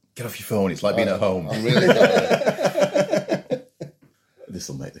Get off your phone. It's like being at home. I'm really sorry. This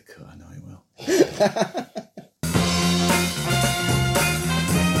will make the cut. I know it will.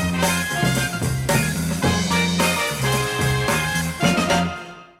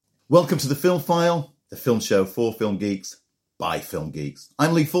 Welcome to the Film File, the film show for film geeks, by film geeks.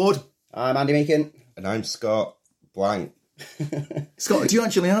 I'm Lee Ford. I'm Andy Meakin. And I'm Scott Blank. Scott, do you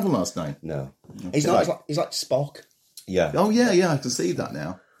actually have a last name? No. He's not. He's like Spock. Yeah. Oh, yeah, I can see that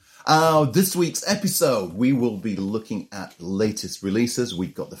now. This week's episode, we will be looking at the latest releases.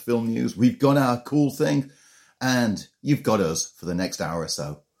 We've got the film news, we've got our cool thing, and you've got us for the next hour or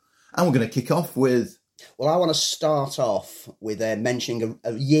so. And we're going to kick off with... Well, I want to start off with mentioning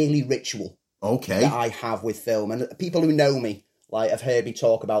a yearly ritual that I have with film. And people who know me have heard me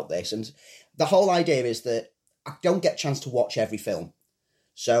talk about this. And the whole idea is that I don't get a chance to watch every film.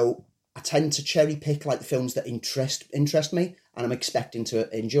 So I tend to cherry pick the films that interest me and I'm expecting to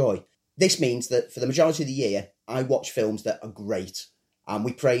enjoy. This means that for the majority of the year, I watch films that are great and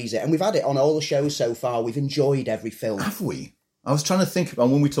we praise it. And we've had it on all the shows so far. We've enjoyed every film. Have we? I was trying to think about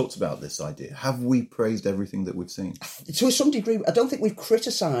when we talked about this idea. Have we praised everything that we've seen? To some degree, I don't think we've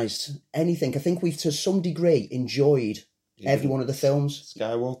criticised anything. I think we've, to some degree, enjoyed every one of the films.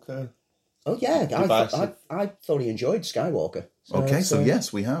 Skywalker. Oh, yeah. I thoroughly enjoyed Skywalker. So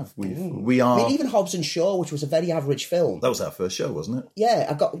yes, we have. We are... I mean, even Hobbs and Shaw, which was a very average film. That was our first show, wasn't it?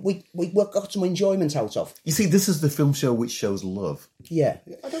 Yeah, we got some enjoyment out of. You see, this is the film show which shows love. Yeah.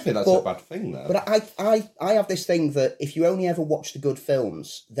 I don't think that's a bad thing, though. But I have this thing that if you only ever watch the good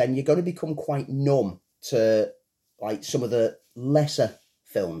films, then you're going to become quite numb to some of the lesser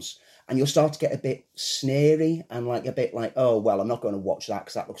films. And you'll start to get a bit sneery and a bit oh, well, I'm not going to watch that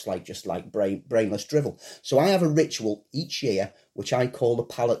because that looks just brainless drivel. So I have a ritual each year, which I call the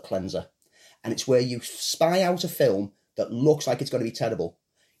palate cleanser. And it's where you spy out a film that looks like it's going to be terrible.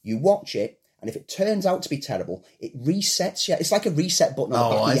 You watch it, and if it turns out to be terrible, it resets you. It's like a reset button on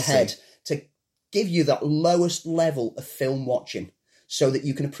the back of your head to give you that lowest level of film watching, so that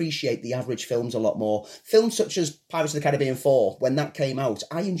you can appreciate the average films a lot more. Films such as Pirates of the Caribbean 4, when that came out,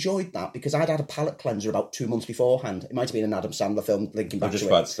 I enjoyed that because I'd had a palate cleanser about 2 months beforehand. It might have been an Adam Sandler film linking back to it. I was just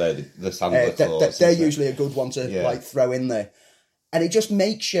about to say, the Sandler clause. They're usually a good one to throw in there. And it just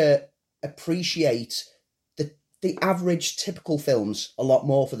makes you appreciate the average, typical films a lot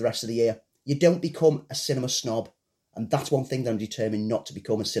more for the rest of the year. You don't become a cinema snob. And that's one thing that I'm determined not to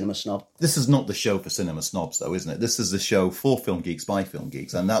become, a cinema snob. This is not the show for cinema snobs, though, isn't it? This is the show for film geeks by film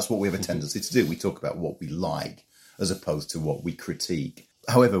geeks. And that's what we have a tendency to do. We talk about what we like as opposed to what we critique.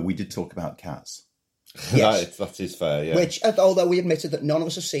 However, we did talk about Cats. Yes. That is fair, yeah. Which, although we admitted that none of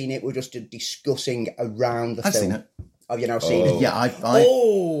us have seen it, we're just discussing around the film. I've seen it. Have you now seen it? Yeah,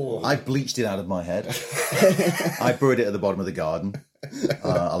 I bleached it out of my head. I buried it at the bottom of the garden,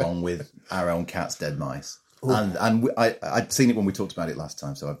 along with our own cat's dead mice. Ooh. And I'd seen it when we talked about it last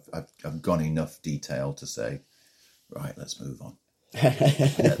time, so I've gone enough detail to say, right, let's move on.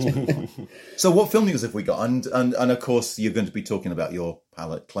 So what film news have we got? And of course, you're going to be talking about your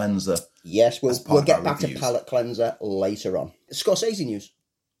palate cleanser. Yes, we'll get back to palate cleanser later on. Scorsese news.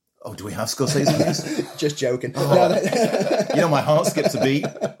 Oh, do we have Scorsese news? Just joking. Oh. My heart skips a beat.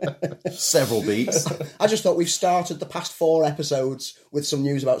 Several beats. I just thought we've started the past 4 episodes with some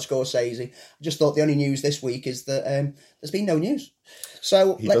news about Scorsese. I just thought the only news this week is that there's been no news.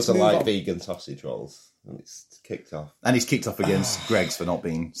 So he doesn't like vegan sausage rolls, and it's kicked off. And he's kicked off against Greg's for not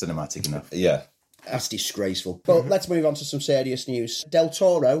being cinematic enough. Yeah. That's disgraceful. But let's move on to some serious news. Del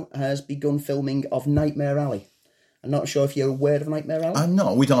Toro has begun filming of Nightmare Alley. I'm not sure if you're aware of Nightmare Alley. I'm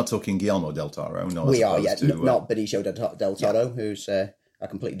not. We are talking Guillermo del Toro. No, we are, yeah. Not Benicio del Toro, who's a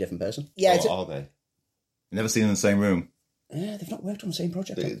completely different person. Yeah, or are they? You've never seen them in the same room? Yeah, they've not worked on the same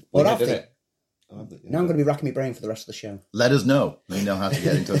project. Well, have they? Now I'm going to be racking my brain for the rest of the show. Let us know. You know how to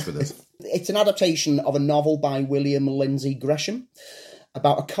get in touch with us. It's an adaptation of a novel by William Lindsay Gresham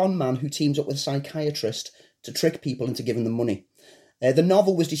about a con man who teams up with a psychiatrist to trick people into giving them money. The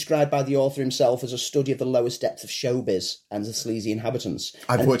novel was described by the author himself as a study of the lowest depths of showbiz and the sleazy inhabitants.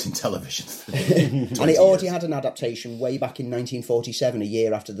 I've worked in television for and it already had an adaptation way back in 1947, a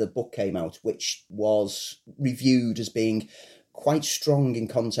year after the book came out, which was reviewed as being quite strong in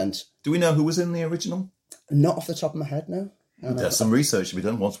content. Do we know who was in the original? Not off the top of my head, no. There's some research to be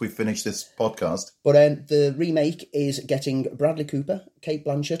done once we finish this podcast. But the remake is getting Bradley Cooper, Cate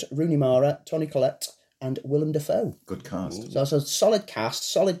Blanchett, Rooney Mara, Toni Collette, and Willem Dafoe. Good cast. So it's a solid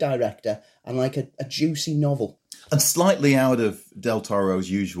cast, solid director, and a juicy novel. And slightly out of Del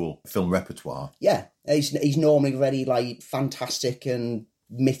Toro's usual film repertoire. Yeah, he's normally very fantastic and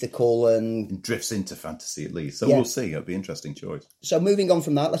mythical and... It drifts into fantasy at least. So Yeah. we'll see. It'll be an interesting choice. So moving on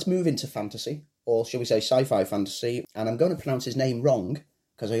from that, let's move into fantasy, or shall we say sci-fi fantasy. And I'm going to pronounce his name wrong,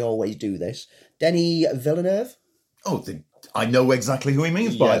 because I always do this. Denis Villeneuve. Oh, I know exactly who he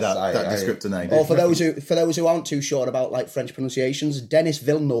means by Yes, that I- descriptor name. Or for those who aren't too sure about like French pronunciations, Denis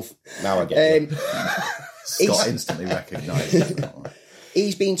Villeneuve. Now I get it. Scott instantly recognised it.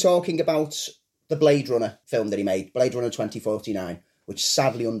 He's been talking about the Blade Runner film that he made, Blade Runner 2049, which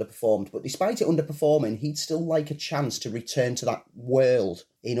sadly underperformed. But despite it underperforming, he'd still like a chance to return to that world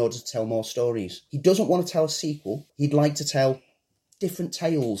in order to tell more stories. He doesn't want to tell a sequel. He'd like to tell different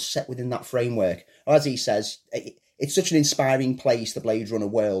tales set within that framework. As he says, it's such an inspiring place, the Blade Runner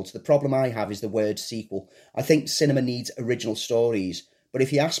world. The problem I have is the word sequel. I think cinema needs original stories. But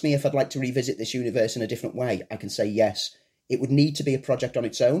if you ask me if I'd like to revisit this universe in a different way, I can say yes. It would need to be a project on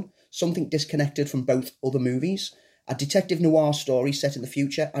its own, something disconnected from both other movies. A detective noir story set in the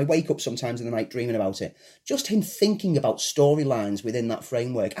future. I wake up sometimes in the night dreaming about it. Just him thinking about storylines within that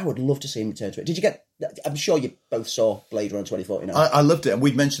framework. I would love to see him return to it. Did you get... I'm sure you both saw Blade Runner 2049. I loved it, and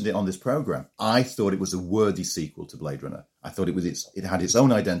we'd mentioned it on this programme. I thought it was a worthy sequel to Blade Runner. I thought it had its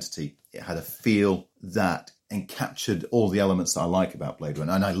own identity. It had a feel that encaptured all the elements that I like about Blade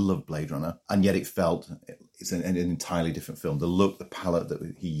Runner, and I love Blade Runner, and yet it felt it's an entirely different film. The look, the palette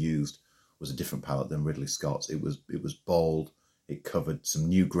that he used was a different palette than Ridley Scott's. It was bold. It covered some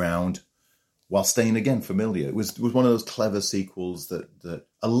new ground while staying again familiar. It was one of those clever sequels that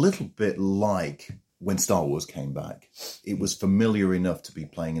a little bit like when Star Wars came back. It was familiar enough to be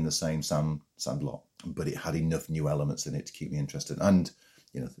playing in the same sandlot, but it had enough new elements in it to keep me interested. And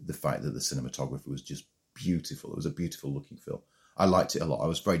the fact that the cinematography was just beautiful. It was a beautiful looking film. I liked it a lot. I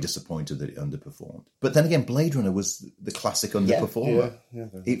was very disappointed that it underperformed. But then again, Blade Runner was the classic underperformer. Yeah.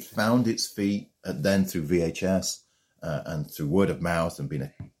 It found its feet then through VHS and through word of mouth and being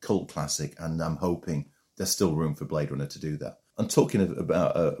a cult classic. And I'm hoping there's still room for Blade Runner to do that. And talking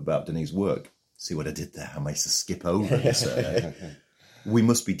about Denis' work, see what I did there? I managed to skip over this. We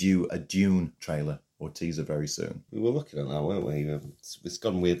must be due a Dune trailer or teaser very soon. We were looking at that, weren't we? It's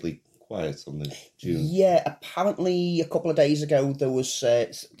gone weirdly quiet on the June. Yeah, apparently a couple of days ago there was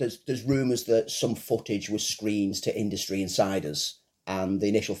there's rumours that some footage was screened to industry insiders, and the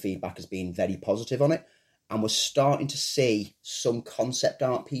initial feedback has been very positive on it. And we're starting to see some concept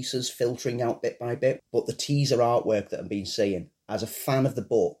art pieces filtering out bit by bit. But the teaser artwork that I've been seeing, as a fan of the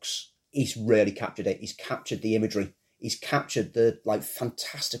books, he's really captured it. He's captured the imagery. He's captured the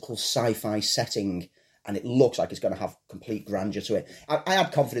fantastical sci-fi setting, and it looks like it's going to have complete grandeur to it. I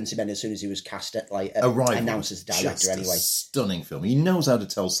had confidence in him as soon as he was cast at announced as director. Just anyway, a stunning film. He knows how to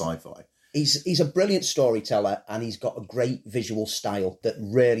tell sci-fi. He's a brilliant storyteller, and he's got a great visual style that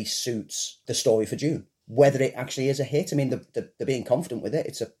really suits the story for Dune. Whether it actually is a hit, I mean, they're being confident with it.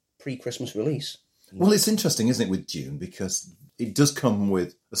 It's a pre-Christmas release. Well, it's interesting, isn't it, with Dune, because it does come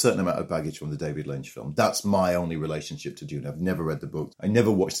with a certain amount of baggage from the David Lynch film. That's my only relationship to Dune. I've never read the book. I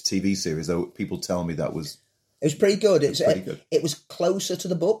never watched the TV series, though people tell me that was... It was pretty good. good. It was closer to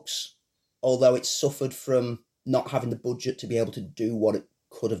the books, although it suffered from not having the budget to be able to do what it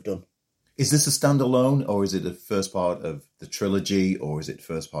could have done. Is this a standalone, or is it the first part of the trilogy, or is it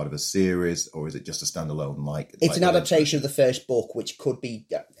first part of a series, or is it just a standalone? It's an adaptation of the first book, which could be...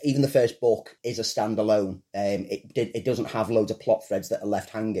 Even the first book is a standalone. It doesn't have loads of plot threads that are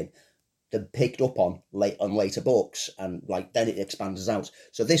left hanging. They're picked up on later books, and then it expands out.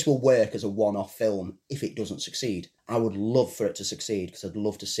 So this will work as a one-off film if it doesn't succeed. I would love for it to succeed, because I'd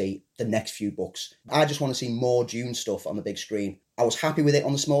love to see the next few books. I just want to see more Dune stuff on the big screen. I was happy with it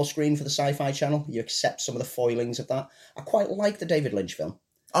on the small screen for the Sci-Fi Channel. You accept some of the foilings of that. I quite like the David Lynch film.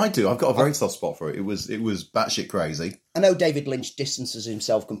 I do. I've got a very soft spot for it. It was batshit crazy. I know David Lynch distances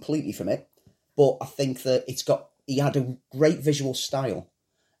himself completely from it, but I think that he had a great visual style,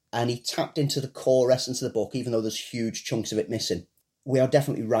 and he tapped into the core essence of the book, even though there's huge chunks of it missing. We are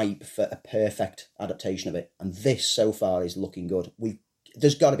definitely ripe for a perfect adaptation of it, and this so far is looking good.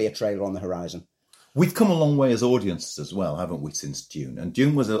 There's got to be a trailer on the horizon. We've come a long way as audiences as well, haven't we, since Dune? And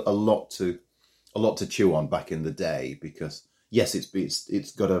Dune was a lot to chew on back in the day, because yes,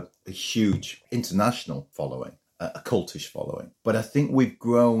 it's got a huge international following, a cultish following. But I think we've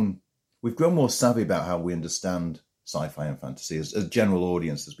grown more savvy about how we understand sci-fi and fantasy as general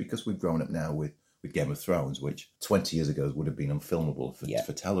audiences, because we've grown up now with Game of Thrones, which 20 years ago would have been unfilmable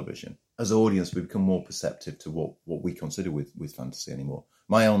for television. As an audience, we've become more perceptive to what we consider with fantasy anymore.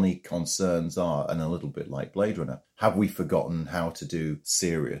 My only concerns are, and a little bit like Blade Runner, have we forgotten how to do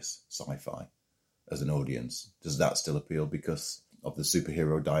serious sci-fi as an audience? Does that still appeal? Because of the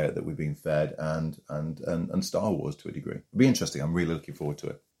superhero diet that we've been fed, and Star Wars to a degree. It'll be interesting. I'm really looking forward to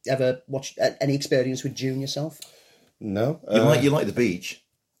it. Ever watched any experience with Dune yourself? No. You like the beach?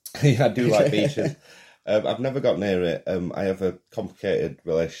 Yeah, I do like beaches. I've never got near it. I have a complicated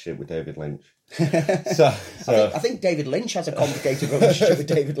relationship with David Lynch. I think David Lynch has a complicated relationship with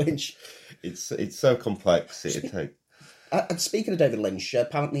David Lynch. It's so complex. And speaking of David Lynch,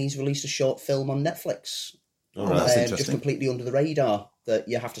 apparently he's released a short film on Netflix. Oh, that's interesting. Just completely under the radar that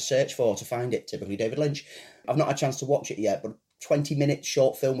you have to search for to find it. Typically David Lynch. I've not had a chance to watch it yet, but 20-minute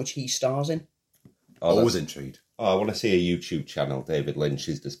short film which he stars in. Always intrigued. I want to see a YouTube channel. David Lynch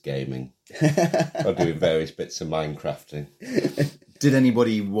is just gaming or doing various bits of Minecrafting. Did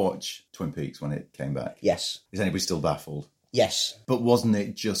anybody watch Twin Peaks when it came back? Yes. Is anybody still baffled? Yes. But wasn't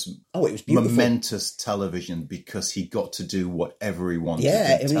it just it was beautiful. Momentous television because he got to do whatever he wanted?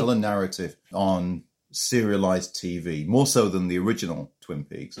 Yeah, tell a narrative on serialized TV, more so than the original Twin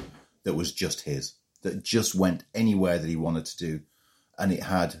Peaks, that was just his, that just went anywhere that he wanted to do. And it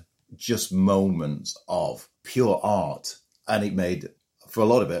had just moments of pure art. And it made, for a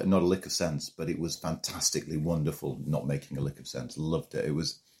lot of it, not a lick of sense, but it was fantastically wonderful, not making a lick of sense. Loved it. It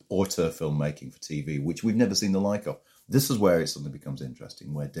was auteur filmmaking for TV, which we've never seen the like of. This is where it suddenly becomes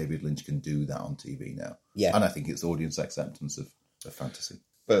interesting, where David Lynch can do that on TV now. Yeah. And I think it's audience acceptance of fantasy.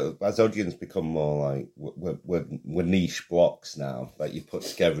 But as audience become more like, we're niche blocks now, like you put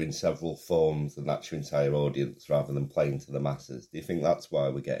together in several forms and that's your entire audience rather than playing to the masses. Do you think that's why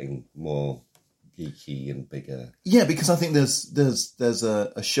we're getting more geeky and bigger? Yeah, because I think there's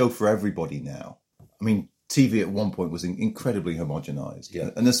a show for everybody now. I mean, TV at one point was incredibly homogenized,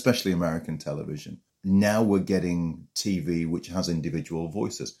 and especially American television. Now we're getting TV which has individual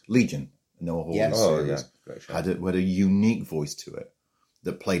voices. Legion, Noah Hawley's series, had a unique voice to it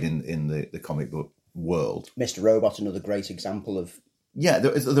that played in the comic book world. Mr. Robot, another great example of... Yeah,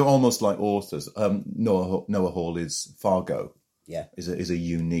 they're almost like authors. Noah Hawley's Fargo is a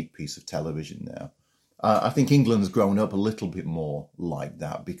unique piece of television now. I think England has grown up a little bit more like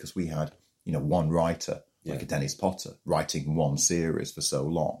that because we had, one writer, like a Dennis Potter, writing one series for so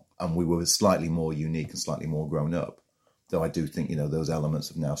long. And we were slightly more unique and slightly more grown up. Though I do think, those elements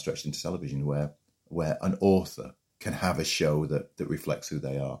have now stretched into television where an author can have a show that reflects who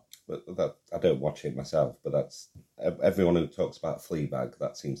they are. But I don't watch it myself, but that's everyone who talks about Fleabag.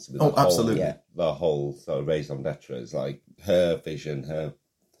 That seems to be absolutely the whole sort of raison d'etre is like her vision, her,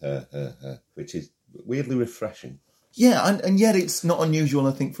 which is weirdly refreshing. Yeah, and yet it's not unusual,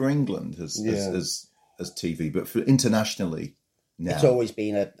 I think, for England as TV, but for internationally now. It's always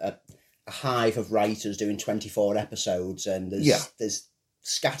been a hive of writers doing 24 episodes, and there's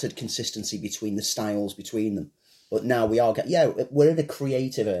scattered consistency between the styles between them. But now we're in a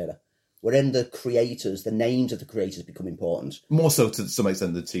creative era. We're in the creators, the names of the creators become important. More so to some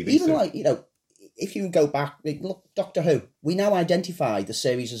extent than TV. Even if you go back, look, Doctor Who, we now identify the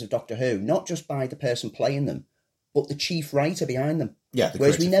series of Doctor Who, not just by the person playing them, but the chief writer behind them. Yeah,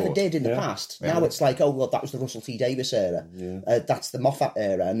 whereas we never did in the past. Yeah. Now it's like, that was the Russell T Davies era. Yeah. That's the Moffat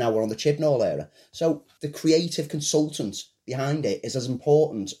era, and now we're on the Chibnall era. So the creative consultant behind it is as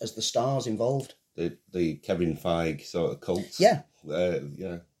important as the stars involved. The Kevin Feige sort of cult. Yeah.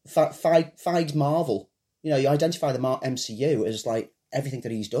 Feige's Marvel. You identify the MCU as like everything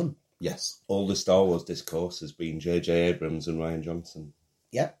that he's done. Yes. All the Star Wars discourse has been J.J. Abrams and Rian Johnson.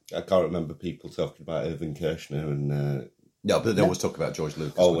 Yeah. I can't remember people talking about Irvin Kershner and... no, but they always talk about George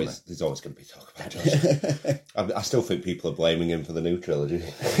Lucas. There's always going to be talk about George. I still think people are blaming him for the new trilogy.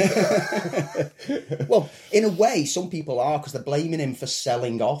 Well, in a way, some people are, because they're blaming him for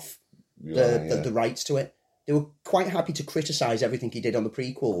selling off the rights to it. They were quite happy to criticise everything he did on the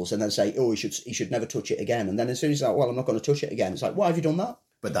prequels and then say, he should never touch it again. And then as soon as he's like, I'm not going to touch it again, it's like, why have you done that?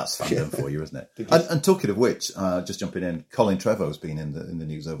 But that's fandom for you, isn't it? And talking of which, just jumping in, Colin Trevorrow's been in the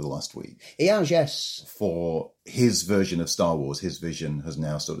news over the last week. He has, yes. For his version of Star Wars, his vision has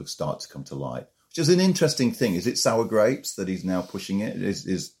now sort of started to come to light, which is an interesting thing. Is it sour grapes that he's now pushing it?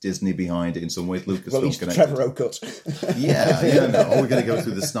 Is Disney behind it in some ways? Lucasfilm well, he's the Trevorrow cut. We're going to go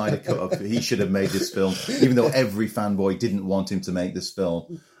through the Snyder cut of he should have made this film, even though every fanboy didn't want him to make this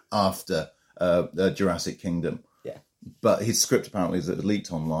film after Jurassic Kingdom. But his script apparently is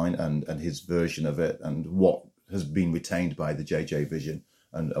leaked online, and his version of it, and what has been retained by the JJ vision,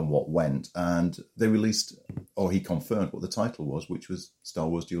 and what went. And they released, or he confirmed what the title was, which was Star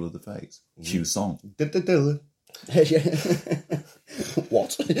Wars Duel of the Fates. Q Song.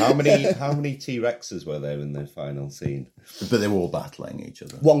 What? How many T-Rexes were there in the final scene? But they were all battling each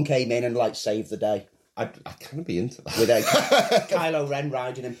other. One came in and saved the day. I'd kind of be into that. With Kylo Ren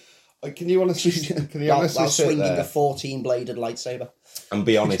riding him. Can you honestly while sit swinging there a 14-bladed lightsaber. and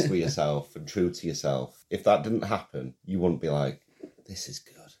be honest with yourself and true to yourself? If that didn't happen, you wouldn't be like, "This is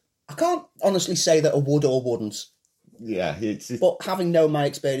good." I can't honestly say that I would or wouldn't. Yeah, it's But having known my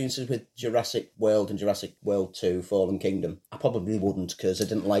experiences with Jurassic World and Jurassic World 2, Fallen Kingdom, I probably wouldn't, because I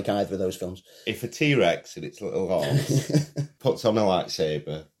didn't like either of those films. if a T-Rex in its little arms puts on a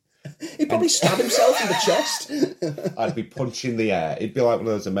lightsaber, He'd probably stab himself in the chest. I'd be punching the air. It'd be like one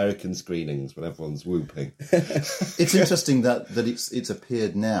of those American screenings when everyone's whooping. It's interesting that it's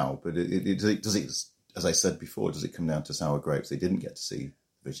appeared now, but does it, as I said before, does it come down to sour grapes? They didn't get to see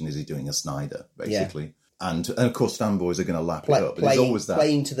Vision. Is he doing a Snyder, basically? Yeah. And of course, fanboys are going to lap it up. But there's always that.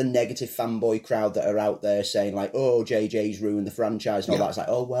 Playing to the negative fanboy crowd that are out there saying, like, oh, JJ's ruined the franchise and all that. It's like,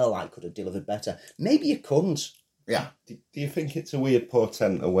 oh, well, I could have delivered better. Maybe you couldn't. Yeah. Do you think it's a weird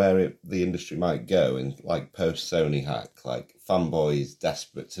portent of where the industry might go in, like, post-Sony hack? Like, fanboys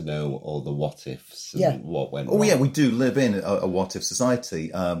desperate to know all the what-ifs and what went wrong? Oh, yeah, we do live in a what-if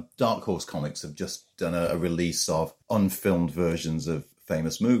society. Dark Horse Comics have just done a release of unfilmed versions of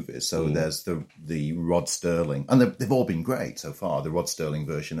famous movies. So there's the Rod Serling, and they've all been great so far. The Rod Serling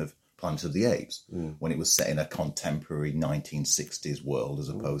version of Planet of the Apes, when it was set in a contemporary 1960s world as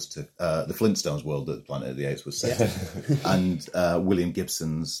opposed to the Flintstones world that Planet of the Apes was set in. And William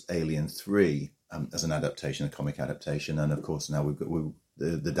Gibson's Alien 3 as an adaptation, a comic adaptation. And of course now we've got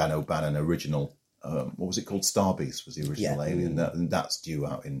the Dan O'Bannon original, what was it called? Star Beast was the original Alien. And that's due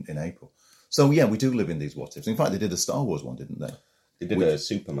out in April. So yeah, we do live in these what-ifs. In fact, they did a Star Wars one, didn't they? They did a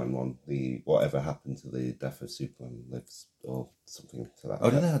Superman one, the Whatever Happened to the Death of Superman Lives, or something to that. Oh,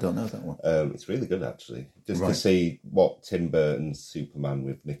 I don't know that one. It's really good, actually. Just to see what Tim Burton's Superman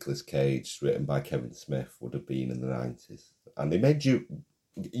with Nicolas Cage, written by Kevin Smith, would have been in the 90s. And they made you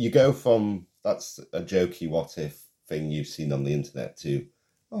go from, that's a jokey what-if thing you've seen on the internet, to,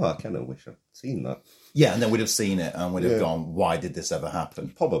 oh, I kind of wish I'd seen that. Yeah, and then we'd have seen it and we'd have gone, why did this ever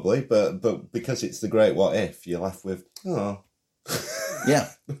happen? Probably, but because it's the great what-if, you're left with, oh... Yeah,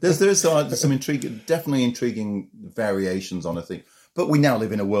 there's some definitely intriguing variations on a thing. But we now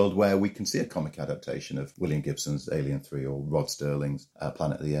live in a world where we can see a comic adaptation of William Gibson's Alien 3 or Rod Serling's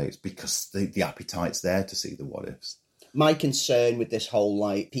Planet of the Apes because the appetite's there to see the what-ifs. My concern with this whole,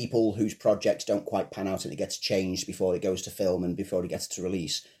 like, people whose projects don't quite pan out and it gets changed before it goes to film and before it gets to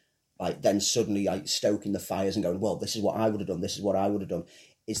release, like, then suddenly, like, stoking the fires and going, well, this is what I would have done, this is what I would have done,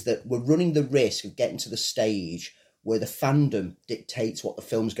 is that we're running the risk of getting to the stage where the fandom dictates what the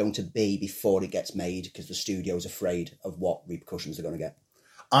film's going to be before it gets made because the studio's afraid of what repercussions they're going to get.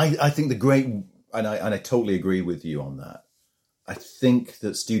 I think and I totally agree with you on that. I think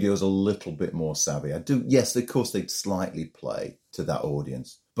that studios are a little bit more savvy. Yes, of course they'd slightly play to that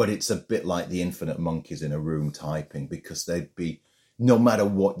audience, but it's a bit like the infinite monkeys in a room typing because they'd be, no matter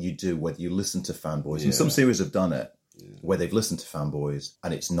what you do, whether you listen to fanboys, and some series have done it, where they've listened to fanboys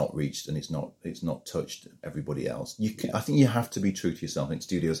and it's not reached and it's not touched everybody else. I think you have to be true to yourself. I think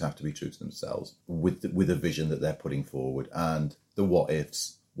studios have to be true to themselves with a vision that they're putting forward. And the what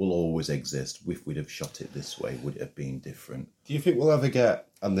ifs will always exist. If we'd have shot it this way, would it have been different? Do you think we'll ever get?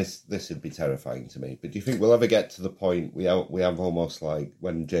 And this would be terrifying to me. But do you think we'll ever get to the point we have almost like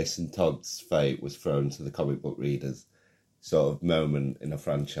when Jason Todd's fate was thrown to the comic book readers? Sort of moment in a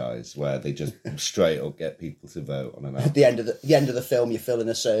franchise where they just straight up get people to vote on an album. At the end of the film, you fill in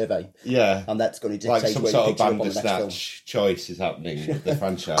a survey. Yeah. And that's going to like dictate some where sort you of pick you up on the next film. Bandersnatch choice is happening with the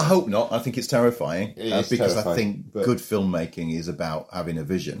franchise. I hope not. I think it's terrifying. It is because terrifying, I think good filmmaking is about having a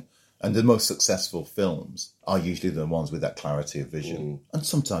vision. And the most successful films are usually the ones with that clarity of vision. And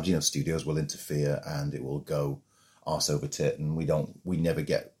sometimes, studios will interfere and it will go arse over tit and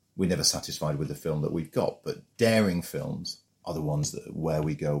we're never satisfied with the film that we've got. But daring films are the ones where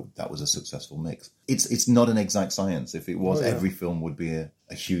we go, that was a successful mix. It's not an exact science. If it was, every film would be a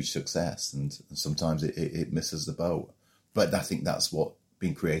huge success, and sometimes it misses the boat. But I think that's what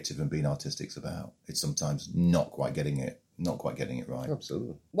being creative and being artistic's about. It's sometimes not quite getting it right.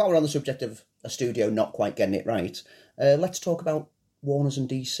 Absolutely. While we're on the subject of a studio not quite getting it right, let's talk about Warner's and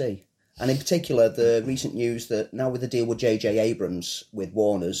DC. And in particular, the recent news that now with the deal with J.J. Abrams with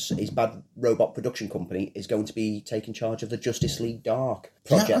Warner's, his Bad Robot production company is going to be taking charge of the Justice League Dark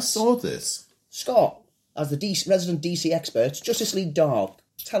project. Yeah, I saw this. Scott, as the resident DC expert, Justice League Dark,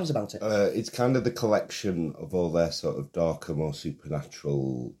 tell us about it. It's kind of the collection of all their sort of darker, more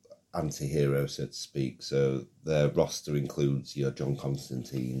supernatural anti-heroes, so to speak. So their roster includes your John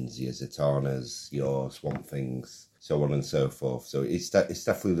Constantines, your Zatannas, your Swamp Things, so on and so forth. So it's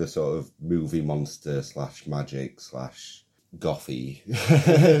definitely the sort of movie monster / magic / gothy.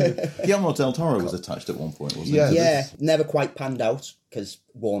 Guillermo del Toro was attached at one point, wasn't Yeah. he? Yeah, never quite panned out because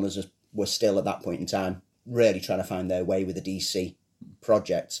Warner's were still at that point in time really trying to find their way with the DC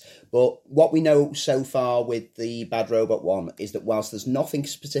projects. But what we know so far with the Bad Robot one is that whilst there's nothing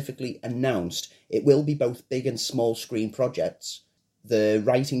specifically announced, it will be both big and small screen projects. The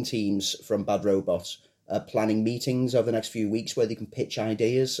writing teams from Bad Robot are planning meetings over the next few weeks where they can pitch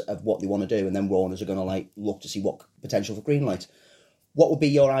ideas of what they want to do, and then Warners are going to look to see what potential for greenlight. What would be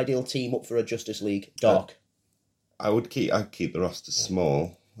your ideal team up for a Justice League? Dark. I'd keep the roster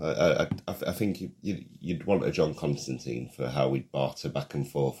small. I think you'd want a John Constantine for how we'd barter back and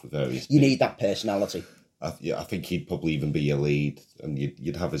forth with various. You need that personality. I think he'd probably even be your lead, and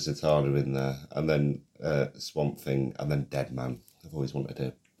you'd have a Zatanna in there, and then Swamp Thing, and then Deadman. I've always wanted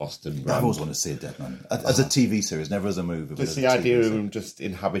a Boston brand. I've always wanted to see a Deadman as a TV series, never as a movie. Just the idea of him just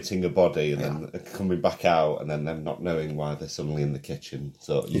inhabiting a body and then coming back out, and then them not knowing why they're suddenly in the kitchen.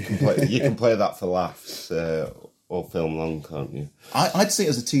 So you can play that for laughs or film long, can't you? I'd see it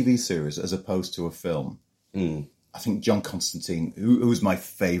as a TV series as opposed to a film. I think John Constantine, who's my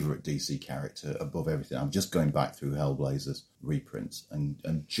favourite DC character above everything, I'm just going back through Hellblazer's reprints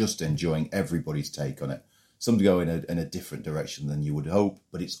and just enjoying everybody's take on it. Some go in a different direction than you would hope,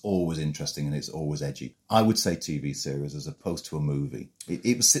 but it's always interesting and it's always edgy. I would say TV series as opposed to a movie.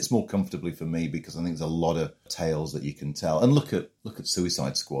 It sits more comfortably for me because I think there's a lot of tales that you can tell. And look at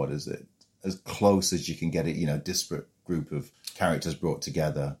Suicide Squad, as close as you can get it, disparate group of characters brought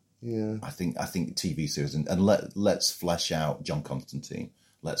together. Yeah, I think TV series and let's flesh out John Constantine.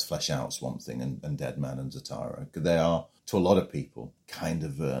 Let's flesh out Swamp Thing and Deadman and Zatanna, because they are, to a lot of people, kind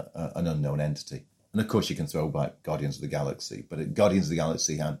of an unknown entity. And of course, you can throw back Guardians of the Galaxy, but Guardians of the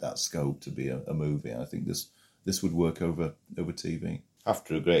Galaxy had that scope to be a movie. And I think this would work over TV. have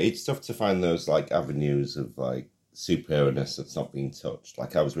to agree. It's tough to find those avenues of superhero-ness that's not being touched.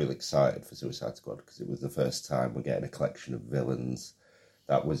 I was really excited for Suicide Squad because it was the first time we're getting a collection of villains.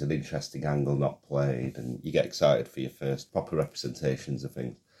 That was an interesting angle not played, and you get excited for your first proper representations of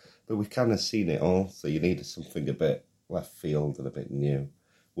things. But we've kind of seen it all, so you needed something a bit left field and a bit new.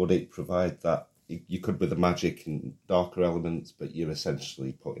 Would it provide that? You could with the magic and darker elements, but you're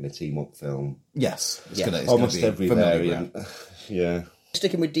essentially putting a team-up film. Yes. It's Almost gonna be every familiar variant. ground. Yeah.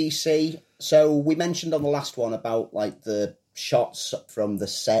 Sticking with DC, so we mentioned on the last one about the shots from the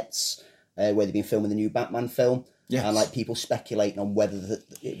sets where they've been filming the new Batman film. Yes. And people speculating on whether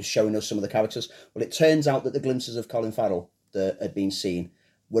it was showing us some of the characters. Well, it turns out that the glimpses of Colin Farrell that had been seen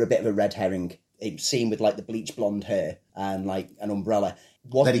were a bit of a red herring. It was seen with the bleach blonde hair and an umbrella.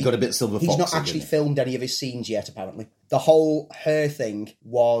 Then he got a bit Silver Fox. He's not actually filmed any of his scenes yet, apparently. The whole hair thing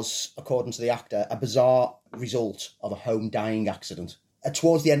was, according to the actor, a bizarre result of a home dyeing accident.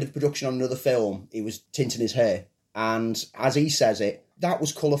 Towards the end of production on another film, he was tinting his hair. And as he says it, that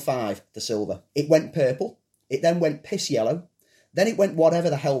was colour 5, the silver. It went purple. It then went piss yellow. Then it went whatever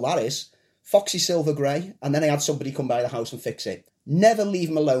the hell that is. Foxy silver grey. And then I had somebody come by the house and fix it. Never leave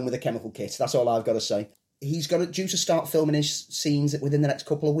him alone with a chemical kit. That's all I've got to say. He's due to start filming his scenes within the next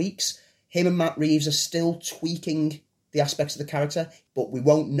couple of weeks. Him and Matt Reeves are still tweaking the aspects of the character, but we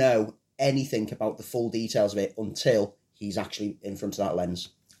won't know anything about the full details of it until he's actually in front of that lens.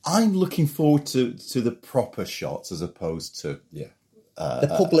 I'm looking forward to the proper shots as opposed to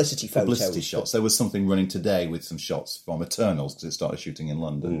the publicity photos. Publicity shots. There was something running today with some shots from Eternals because it started shooting in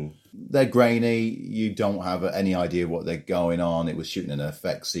London. They're grainy. You don't have any idea what they're going on. It was shooting in an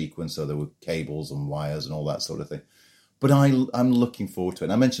effects sequence, so there were cables and wires and all that sort of thing. But I'm looking forward to it.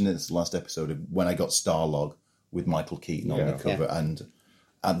 And I mentioned in this last episode of when I got Starlog with Michael Keaton on the cover, and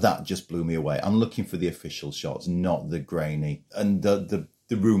that just blew me away. I'm looking for the official shots, not the grainy and the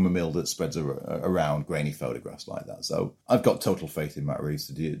rumour mill that spreads around grainy photographs like that. So I've got total faith in Matt Reeves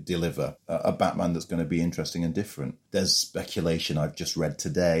to deliver a Batman that's going to be interesting and different. There's speculation I've just read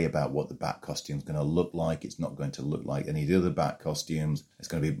today about what the Bat costume's going to look like. It's not going to look like any of the other Bat costumes. It's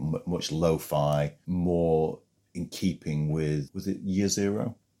going to be much lo-fi, more in keeping with, was it Year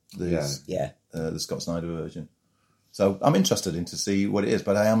Zero? The Scott Snyder version. So I'm interested to see what it is,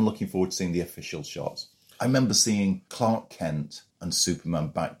 but I am looking forward to seeing the official shots. I remember seeing Clark Kent and Superman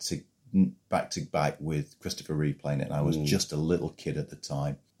back to back with Christopher Reeve playing it, and I was just a little kid at the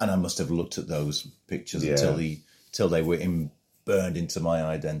time, and I must have looked at those pictures until they were burned into my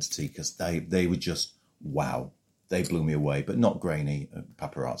identity, because they were just wow. they blew me away, but not grainy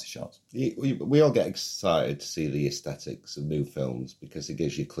paparazzi shots. We all get excited to see the aesthetics of new films because it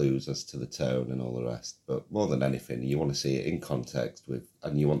gives you clues as to the tone and all the rest. But more than anything, you want to see it in context with,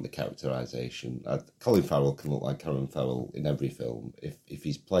 and you want the characterisation. Colin Farrell can look like Colin Farrell in every film. If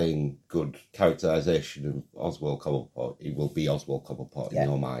he's playing good characterisation of Oswald Cobblepot, he will be Oswald Cobblepot in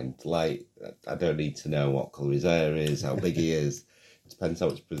your mind. Like, I don't need to know what colour his hair is, how big he is. Depends how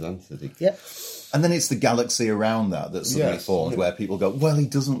it's presented. Yeah. And then it's the galaxy around that suddenly forms, where people go, well, he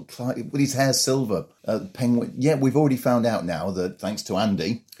doesn't like, but his hair's silver. Penguin. Yeah, we've already found out now that, thanks to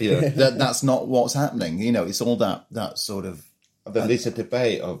Andy, that's not what's happening. You know, it's all that sort of... And then there's a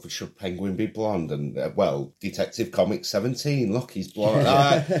debate of, should Penguin be blonde? And, Detective Comics 17, look, he's blonde.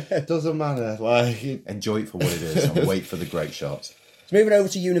 Doesn't matter. Like, enjoy it for what it is and wait for the great shots. So moving over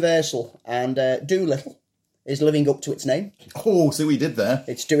to Universal, and Dolittle is living up to its name. Oh, see what we did there.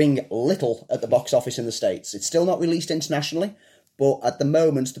 It's doing little at the box office in the States. It's still not released internationally, but at the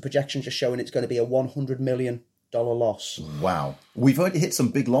moment, the projections are showing it's going to be a $100 million loss. Wow. We've already hit some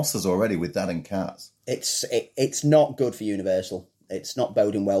big losses already with that and Cats. It's not good for Universal. It's not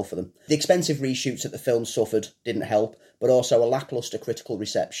boding well for them. The expensive reshoots that the film suffered didn't help, but also a lacklustre critical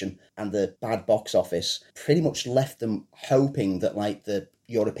reception and the bad box office pretty much left them hoping that, like, the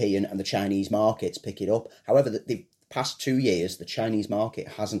European and the Chinese markets pick it up. However, the past 2 years, the Chinese market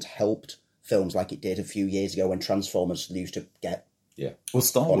hasn't helped films like it did a few years ago when Transformers used to get... Yeah. Well,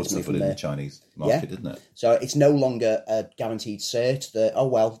 Star Wars suffered in the Chinese market, didn't it? So it's no longer a guaranteed cert that,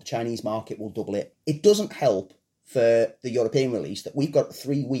 the Chinese market will double it. It doesn't help for the European release that we've got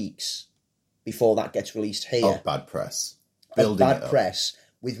 3 weeks before that gets released here. Oh, bad press. Building bad press,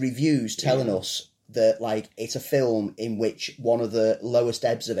 with reviews telling us that, like, it's a film in which one of the lowest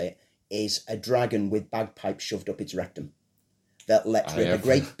ebbs of it is a dragon with bagpipes shoved up its rectum that lets rip a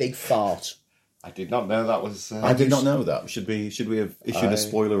great big fart. I did not know that was... I did not know that. Should we have issued a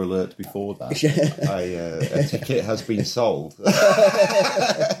spoiler alert before that? A ticket has been sold.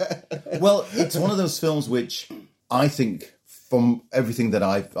 Well, it's one of those films which I think, from everything that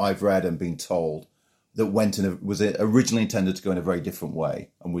I've read and been told, that was originally intended to go in a very different way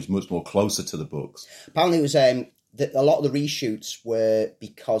and was much more closer to the books. Apparently it was a lot of the reshoots were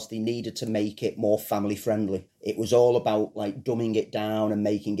because they needed to make it more family friendly. It was all about, like, dumbing it down and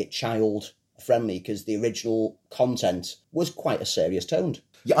making it child friendly because the original content was quite a serious toned.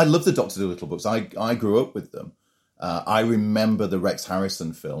 Yeah, I love the Dr. Dolittle books. I grew up with them. I remember the Rex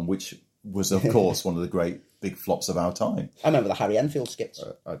Harrison film, which was, of course, one of the great big flops of our time. I remember the Harry Enfield skits.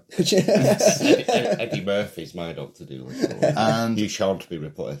 Eddie Murphy's my Dr. Dolittle. And you shan't be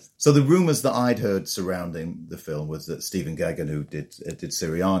replaced. So the rumours that I'd heard surrounding the film was that Stephen Gaghan, who did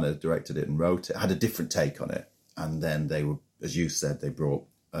Syriana, directed it and wrote it, had a different take on it. And then they were, as you said, they brought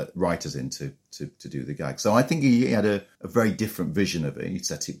writers in to do the gag. So I think he had a very different vision of it. He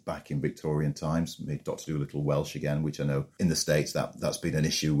set it back in Victorian times, made Dr. Dolittle Welsh again, which I know in the States that's been an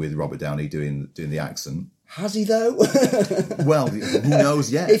issue with Robert Downey doing the accent. Has he, though? Well, who knows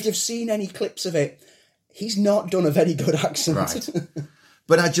yet? If you've seen any clips of it, he's not done a very good accent. Right.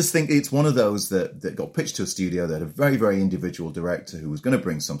 But I just think it's one of those that got pitched to a studio that had a very, very individual director who was going to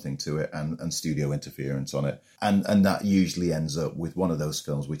bring something to it and studio interference on it. And that usually ends up with one of those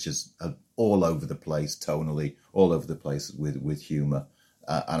films which is all over the place, tonally, all over the place with humour.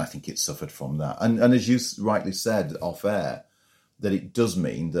 And I think it suffered from that. And as you rightly said off air, that it does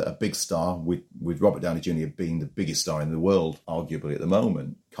mean that a big star, with Robert Downey Jr. being the biggest star in the world, arguably at the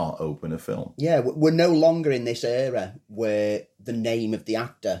moment, can't open a film. Yeah, we're no longer in this era where the name of the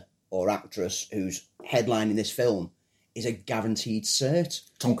actor or actress who's headlining this film is a guaranteed cert.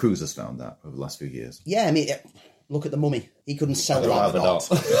 Tom Cruise has found that over the last few years. Yeah, I mean, look at The Mummy. He couldn't sell I'd rather not.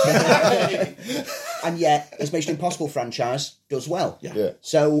 And yet, his Mission Impossible franchise does well. Yeah.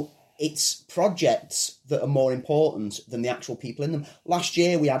 So it's projects that are more important than the actual people in them. Last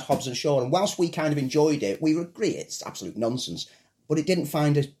year we had Hobbs and Shaw, and whilst we kind of enjoyed it, we agree it's absolute nonsense, but it didn't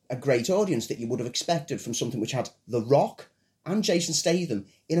find a great audience that you would have expected from something which had The Rock and Jason Statham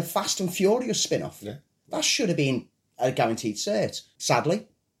in a Fast and Furious spin-off. Yeah. That should have been a guaranteed cert. Sadly,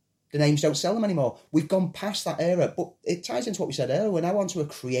 the names don't sell them anymore. We've gone past that era, but it ties into what we said earlier. We're now onto a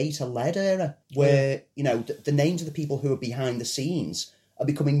creator-led era where, the names of the people who are behind the scenes are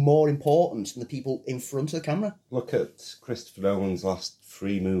becoming more important than the people in front of the camera. Look at Christopher Nolan's last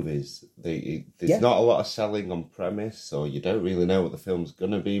 3 movies. There's not a lot of selling on premise, so you don't really know what the film's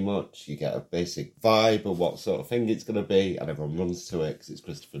going to be much. You get a basic vibe of what sort of thing it's going to be, and everyone runs to it because it's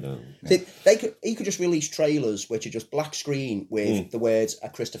Christopher Nolan. Yeah. He could just release trailers which are just black screen with the words a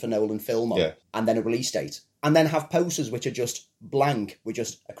Christopher Nolan film on, and then a release date. And then have posters which are just blank with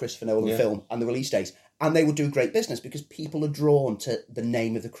just a Christopher Nolan film and the release date. And they would do great business because people are drawn to the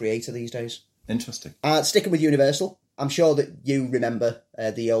name of the creator these days. Interesting. Sticking with Universal, I'm sure that you remember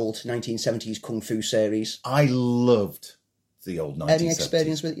the old 1970s Kung Fu series. I loved the old 1970s. Any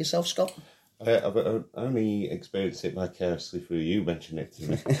experience with it yourself, Scott? I've only experienced it vicariously through you mentioning it to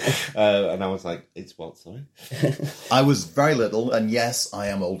me. And I was like, it's what, sorry? I was very little, and yes, I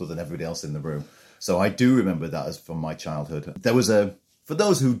am older than everybody else in the room. So I do remember that as from my childhood. There was for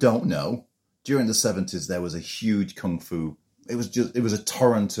those who don't know, during the 70s, there was a huge Kung Fu. It was a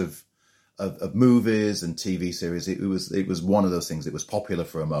torrent of movies and TV series. It was one of those things. It was popular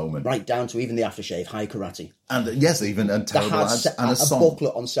for a moment, Right down to even the aftershave, High Karate. and yes, even and terrible ads and a song,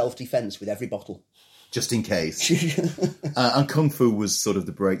 booklet on self-defense with every bottle. just in case. And Kung Fu was sort of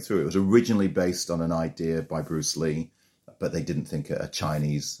the breakthrough. It was originally based on an idea by Bruce Lee, but they didn't think a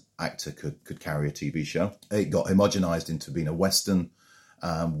Chinese actor could carry a TV show. It got homogenized into being a Western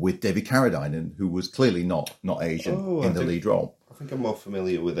with David Carradine, who was clearly not Asian in the lead role. I think I'm more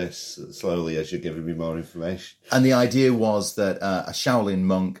familiar with this slowly as you're giving me more information. And the idea was that a Shaolin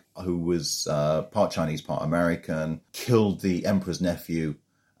monk who was part Chinese, part American, killed the emperor's nephew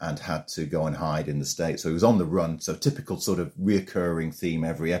and had to go and hide in the States. So he was on the run. So typical sort of reoccurring theme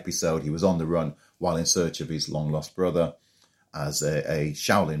every episode. He was on the run while in search of his long-lost brother as a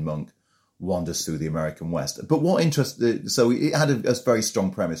Shaolin monk wanders through the American West. But so it had a very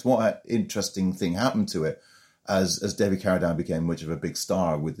strong premise. What interesting thing happened to it as David Carradine became much of a big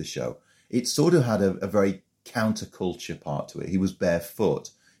star with the show? It sort of had a very counterculture part to it. He was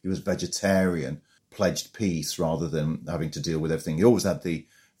barefoot. He was vegetarian, pledged peace rather than having to deal with everything. He always had the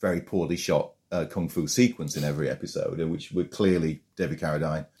very poorly shot Kung Fu sequence in every episode, which were clearly David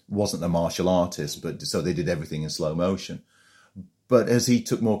Carradine wasn't a martial artist, but so they did everything in slow motion. But as he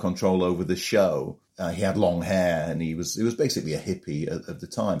took more control over the show, he had long hair, and he was basically a hippie at the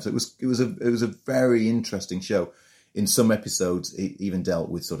time. So it was a very interesting show. In some episodes, it even dealt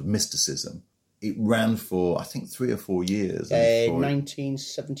with sort of mysticism. It ran for I think 3 or 4 years.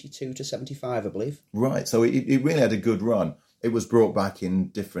 1972 to 75, I believe. Right. So it really had a good run. It was brought back in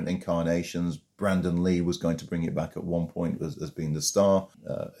different incarnations. Brandon Lee was going to bring it back at one point as being the star,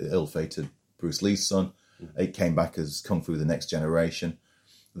 ill-fated Bruce Lee's son. It came back as Kung Fu: The Next Generation.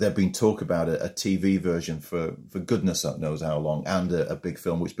 There'd been talk about a TV version for goodness knows how long, and a big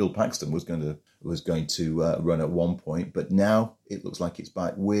film which Bill Paxton was going to run at one point. But now it looks like it's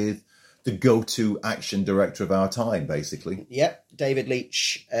back with the go-to action director of our time, basically. Yep, David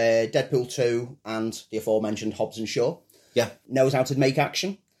Leitch, Deadpool 2, and the aforementioned Hobbs and Shaw. Yeah, knows how to make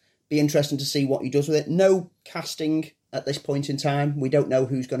action. Be interesting to see what he does with it. No casting at this point in time. We don't know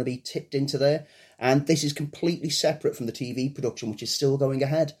who's going to be tipped into there. And this is completely separate from the TV production, which is still going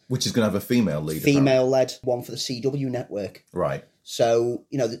ahead. Which is going to have a female lead. Female-led one for the CW network. Right. So,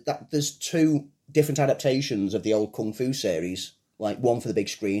 there's 2 different adaptations of the old Kung Fu series, like one for the big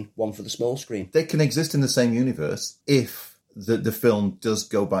screen, one for the small screen. They can exist in the same universe if the film does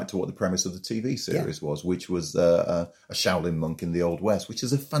go back to what the premise of the TV series was, which was a Shaolin monk in the Old West, which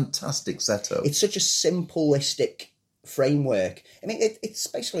is a fantastic setup. It's such a simplistic framework. I mean, it's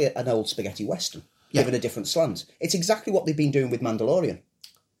basically an old spaghetti western, given a different slant. It's exactly what they've been doing with Mandalorian.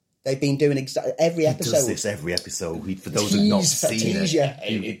 They've been doing every episode. He does this every episode. For those who've not seen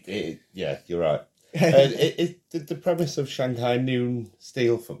it. Yeah, you're right. Did the premise of Shanghai Noon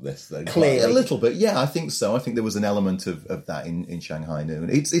steal from this then? Clearly. A little bit, yeah, I think so. I think there was an element of that in Shanghai Noon.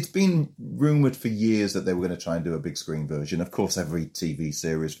 It's been rumoured for years that they were going to try and do a big screen version. Of course, every TV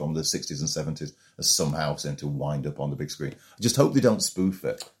series from the 60s and 70s has somehow seemed to wind up on the big screen. I just hope they don't spoof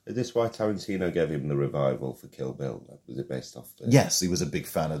it. Is this why Tarantino gave him the revival for Kill Bill? Was it based off this? Yes, he was a big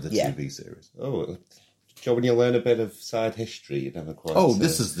fan of the TV series. Oh, Joe, when you learn a bit of side history, you never quite...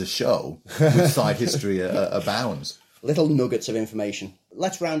 this is the show with side history abounds. Little nuggets of information.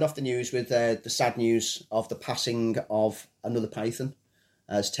 Let's round off the news with the sad news of the passing of another Python,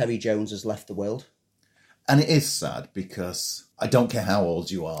 as Terry Jones has left the world. And it is sad because I don't care how old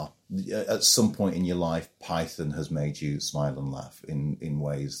you are. At some point in your life, Python has made you smile and laugh in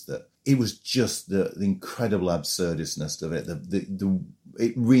ways that... It was just the incredible absurdistness of it.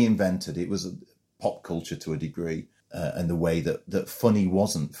 It reinvented. It was pop culture to a degree, and the way that funny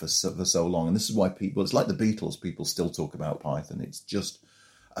wasn't for so long. And this is why it's like the Beatles, people still talk about Python. It's just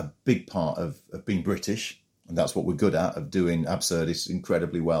a big part of being British, and that's what we're good at, of doing absurdists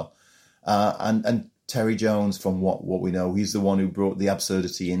incredibly well. And Terry Jones, from what we know, he's the one who brought the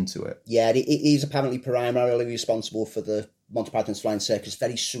absurdity into it. Yeah, he's apparently primarily responsible for the Monty Python's Flying Circus,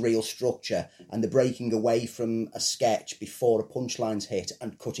 very surreal structure, and the breaking away from a sketch before a punchline's hit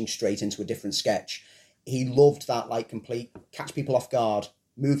and cutting straight into a different sketch. He loved that, complete catch people off guard,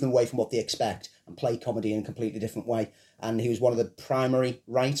 move them away from what they expect, and play comedy in a completely different way. And he was one of the primary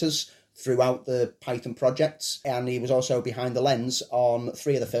writers throughout the Python projects, and he was also behind the lens on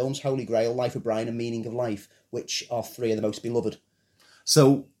 3 of the films, Holy Grail, Life of Brian and Meaning of Life, which are 3 of the most beloved.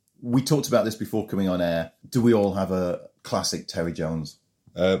 So we talked about this before coming on air. Do we all have a classic Terry Jones?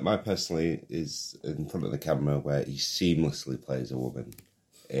 My personally is in front of the camera where he seamlessly plays a woman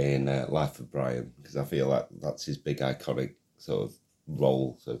in Life of Brian, because I feel like that's his big iconic sort of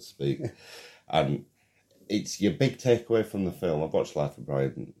role, so to speak. And it's your big takeaway from the film. I've watched Life of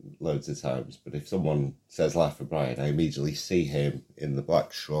Brian loads of times, but if someone says Life of Brian, I immediately see him in the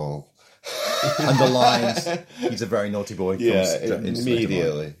black shawl. And the lines, he's a very naughty boy.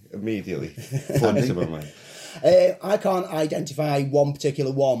 Immediately. Comes to my mind. I can't identify one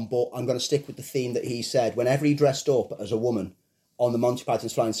particular one, but I'm going to stick with the theme that he said. Whenever he dressed up as a woman on the Monty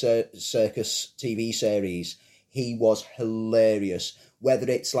Python's Flying Circus TV series, he was hilarious.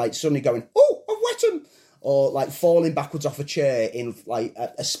 Whether it's like suddenly going, "Oh, I've wet him," or like falling backwards off a chair in like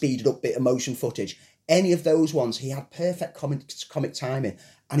a speeded up bit of motion footage. Any of those ones, he had perfect comic timing,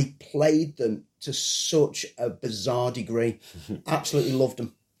 and he played them to such a bizarre degree. Absolutely loved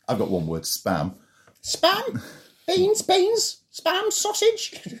them. I've got one word: spam. Spam, beans, spam,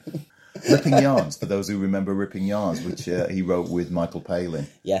 sausage. Ripping Yarns, for those who remember Ripping Yarns, which he wrote with Michael Palin.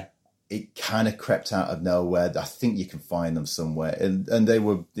 Yeah. It kind of crept out of nowhere. I think you can find them somewhere. And they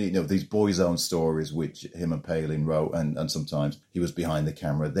were, these Boy's Own stories, which him and Palin wrote, and sometimes he was behind the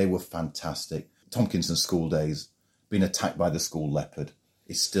camera. They were fantastic. Tompkinson's School Days, being attacked by the school leopard,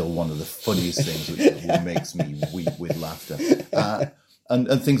 is still one of the funniest things, which makes me weep with laughter.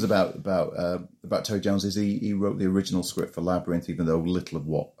 And things about Terry Jones is he wrote the original script for Labyrinth, even though little of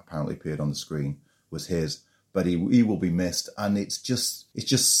what apparently appeared on the screen was his. But he will be missed, and it's just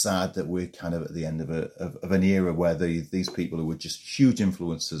sad that we're kind of at the end of an era where these people who were just huge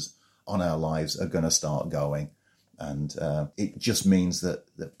influences on our lives are going to start going, and it just means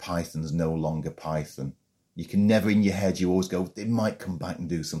that Python's no longer Python. You can never in your head, you always go, they might come back and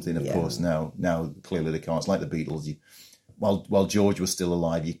do something. Of course, now clearly they can't. It's like the Beatles. While George was still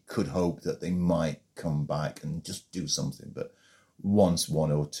alive, you could hope that they might come back and just do something. But once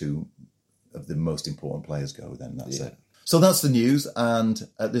 1 or 2 of the most important players go, then that's it. So that's the news, and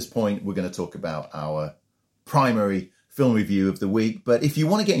at this point we're going to talk about our primary film review of the week. But if you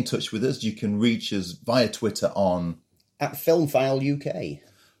want to get in touch with us, you can reach us via Twitter on @FilmFile UK.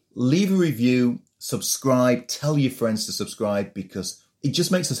 Leave a review, subscribe, tell your friends to subscribe, because it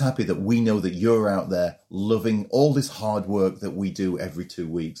just makes us happy that we know that you're out there loving all this hard work that we do every 2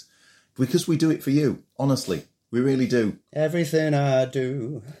 weeks, because we do it for you. Honestly, we really do. Everything I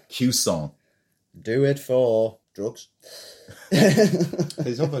do. Cue song. Do it for drugs.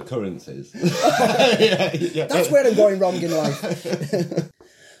 There's other currencies. That's where I'm going wrong in life.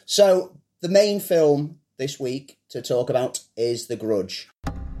 So, the main film this week to talk about is The Grudge.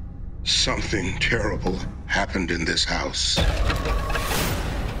 Something terrible happened in this house.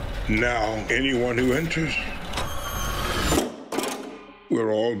 Now, anyone who enters,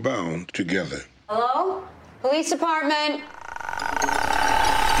 we're all bound together. Hello? Police department.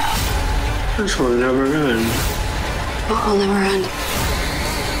 This will never end. What will never end?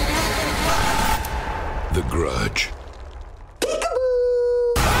 The Grudge.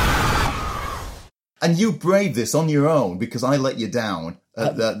 And you braved this on your own because I let you down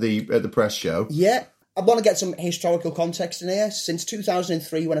at the press show. Yeah. I want to get some historical context in here. Since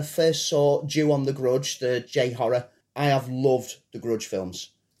 2003, when I first saw Ju-On The Grudge, the J-horror, I have loved the Grudge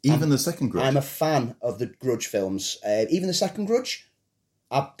films. Even the second Grudge? I'm a fan of the Grudge films. Even the second Grudge,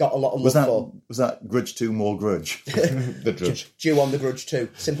 I've got a lot of love for. Was that Grudge 2 more Grudge? The Grudge. Ju-On The Grudge 2.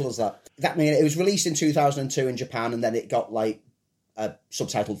 Simple as that. It was released in 2002 in Japan, and then it got like a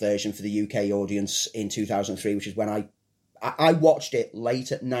subtitled version for the UK audience in 2003, which is when I watched it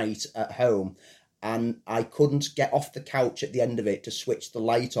late at night at home, and I couldn't get off the couch at the end of it to switch the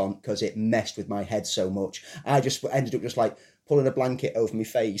light on because it messed with my head so much. I just ended up just like pulling a blanket over my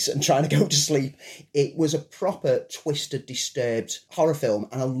face and trying to go to sleep. It was a proper twisted, disturbed horror film,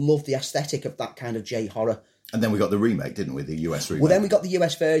 and I love the aesthetic of that kind of J-horror. And then we got the remake, didn't we? The US remake. Well, then we got the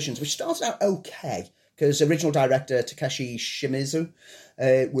US versions, which started out okay, because original director Takeshi Shimizu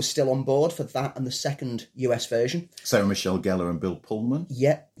was still on board for that and the second US version. Sarah Michelle Gellar and Bill Pullman.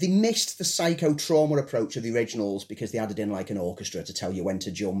 Yeah. They missed the psycho-trauma approach of the originals because they added in like an orchestra to tell you when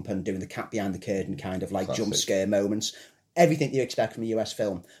to jump and doing the cat behind the curtain kind of like Classic. jump scare moments. Everything you expect from a US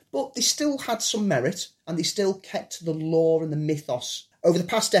film. But they still had some merit, and they still kept to the lore and the mythos. Over the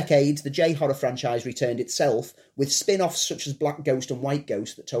past decade, the J-horror franchise returned itself with spin-offs such as Black Ghost and White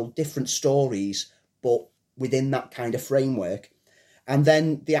Ghost that told different stories, but within that kind of framework. And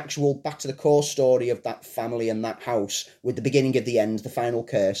then the actual back to the core story of that family and that house with the beginning of the end, the final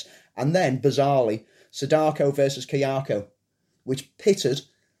curse. And then, bizarrely, Sadako versus Kayako, which pitted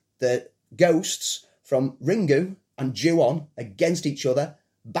the ghosts from Ringu and Ju-on against each other,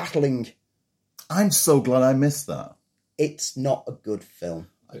 battling. I'm so glad I missed that. It's not a good film.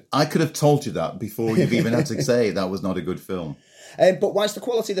 I could have told you that before you've even had to say that was not a good film. But whilst the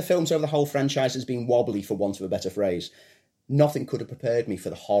quality of the films over the whole franchise has been wobbly, for want of a better phrase, nothing could have prepared me for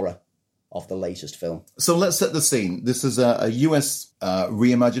the horror of the latest film. So let's set the scene. This is a US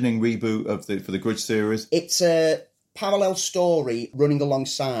reimagining reboot for the Grudge series. It's a parallel story running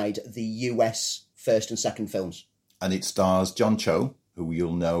alongside the US first and second films. And it stars John Cho, who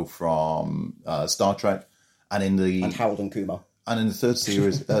you'll know from Star Trek, and Harold and Kumar. And in the third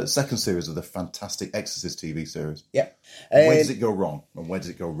series, second series of the fantastic Exorcist TV series. Yep. Where does it go wrong, and where does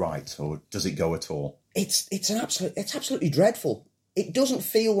it go right, or does it go at all? It's absolutely dreadful. It doesn't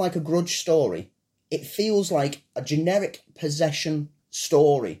feel like a Grudge story. It feels like a generic possession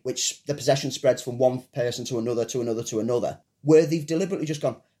story, which the possession spreads from one person to another, to another, to another, where they've deliberately just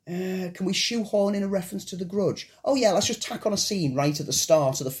gone, can we shoehorn in a reference to The Grudge? Oh yeah, let's just tack on a scene right at the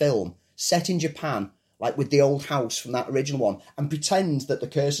start of the film, set in Japan, like with the old house from that original one, and pretend that the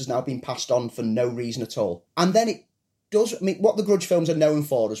curse has now been passed on for no reason at all. And then it does, I mean, what the Grudge films are known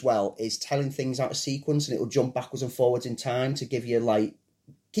for as well is telling things out of sequence, and it'll jump backwards and forwards in time to give you, like,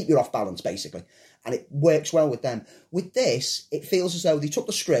 keep you off balance, basically. And it works well with them. With this, it feels as though they took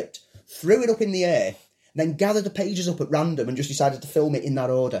the script, threw it up in the air, and then gathered the pages up at random and just decided to film it in that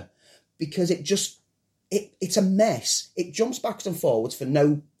order. Because it's a mess. It jumps backwards and forwards for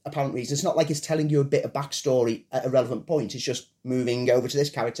no apparent reason. It's not like it's telling you a bit of backstory at a relevant point. It's just moving over to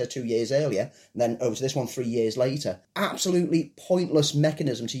this character 2 years earlier, and then over to this one 3 years later. Absolutely pointless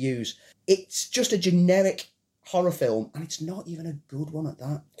mechanism to use. It's just a generic horror film, and it's not even a good one at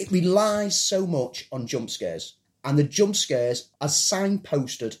that. It relies so much on jump scares, and the jump scares are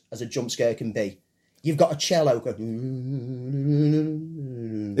signposted as a jump scare can be. You've got a cello go,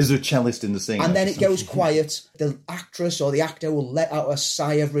 is there a cellist in the scene? and then it goes quiet. The actress or the actor will let out a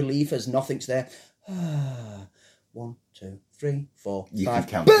sigh of relief as nothing's there. 1, 2, 3, 4, You 5.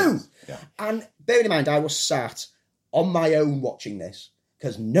 can count Boom! things. Yeah. And bearing in mind, I was sat on my own watching this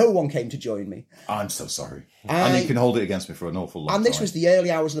because no one came to join me. I'm so sorry. And you can hold it against me for an awful long time. And this was the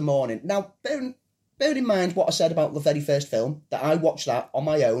early hours of the morning. Now, bearing in mind what I said about the very first film, that I watched that on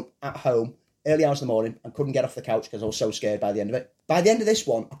my own at home, early hours of the morning, and couldn't get off the couch because I was so scared by the end of it. By the end of this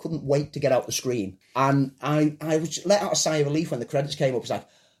one, I couldn't wait to get out the screen. And I was let out a sigh of relief when the credits came up. It was like,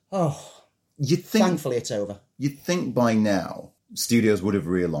 oh, thankfully it's over. You'd think by now studios would have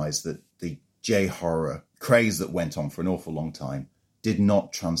realised that the J-horror craze that went on for an awful long time did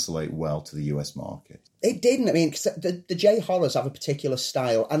not translate well to the US market. It didn't. I mean, 'cause the J-horrors have a particular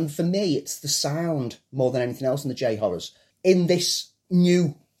style. And for me, it's the sound more than anything else in the J-horrors. In this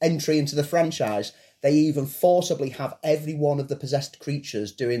new entry into the franchise, they even forcibly have every one of the possessed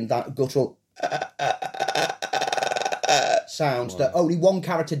creatures doing that guttural sound that only one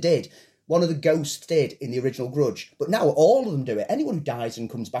character did. One of the ghosts did in the original Grudge. But now all of them do it. Anyone who dies and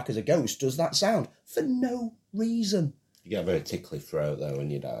comes back as a ghost does that sound for no reason. You get a very tickly throat though when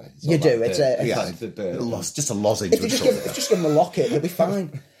you die. You do. It's Just a lozenge. if you just give them a locket, they'll be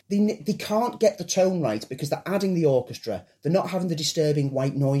fine. They can't get the tone right because they're adding the orchestra. They're not having the disturbing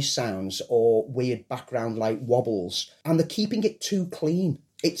white noise sounds or weird background like wobbles. And they're keeping it too clean.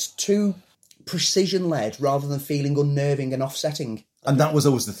 It's too precision-led rather than feeling unnerving and offsetting. And that was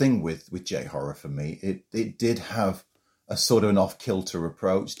always the thing with J-horror for me. It did have a sort of an off-kilter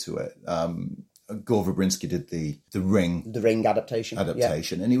approach to it. Gore Verbinski did the Ring. The Ring adaptation.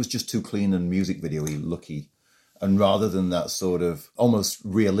 And it was just too clean and music video-y looky. And rather than that sort of almost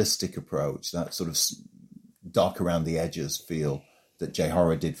realistic approach, that sort of dark around the edges feel that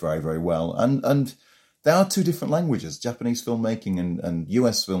J-horror did very, very well. And there are two different languages. Japanese filmmaking and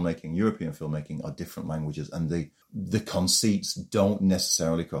US filmmaking, European filmmaking are different languages. And the conceits don't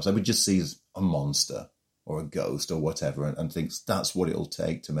necessarily cross. I would just see as a monster or a ghost or whatever and thinks that's what it'll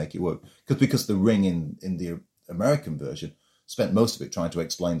take to make it work. Because the Ring in the American version spent most of it trying to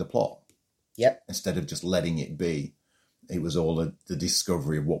explain the plot. Yep. Instead of just letting it be, it was all the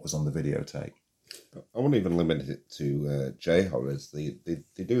discovery of what was on the videotape. I wouldn't even limit it to J-horrors. They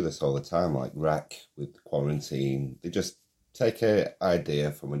do this all the time, like Wreck with Quarantine. They just take an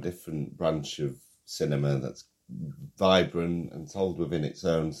idea from a different branch of cinema that's vibrant and told within its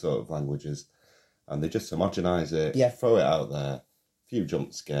own sort of languages, and they just homogenise it, throw it out there. Few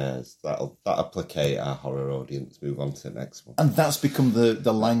jump scares, that'll placate our horror audience, move on to the next one. And that's become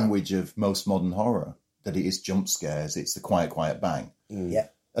the language of most modern horror. that it is jump scares. It's the quiet bang. Yeah.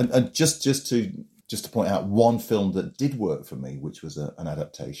 And just to point out, one film that did work for me, which was an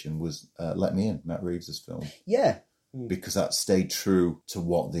adaptation, was Let Me In, Matt Reeves' film. Yeah. Because that stayed true to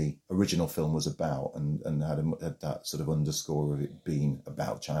what the original film was about, and had that sort of underscore of it being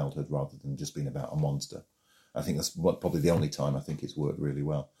about childhood rather than just being about a monster. I think that's probably the only time I think it's worked really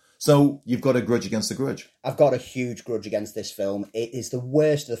well. So you've got a grudge against The Grudge. I've got a huge grudge against this film. It is the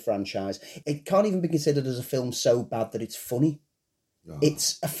worst of the franchise. It can't even be considered as a film so bad that it's funny. Oh.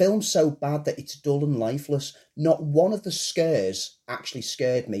 It's a film so bad that it's dull and lifeless. Not one of the scares actually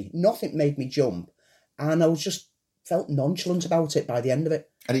scared me. Nothing made me jump. And I was just felt nonchalant about it by the end of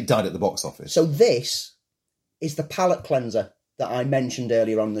it. And it died at the box office. So this is the palate cleanser that I mentioned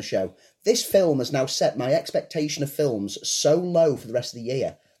earlier on the show. This film has now set my expectation of films so low for the rest of the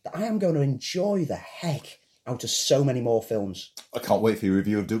year that I am going to enjoy the heck out of so many more films. I can't wait for your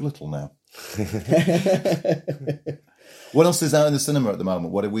review of Dolittle now. What else is out in the cinema at the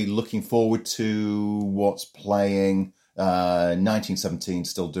moment? What are we looking forward to? What's playing? 1917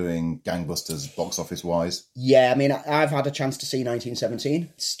 still doing gangbusters box office wise. Yeah, I mean, I've had a chance to see 1917.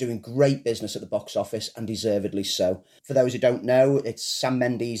 It's doing great business at the box office, and deservedly so. For those who don't know, it's Sam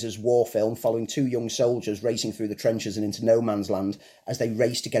Mendes' war film following two young soldiers racing through the trenches and into no man's land as they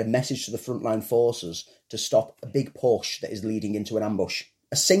race to get a message to the frontline forces to stop a big push that is leading into an ambush.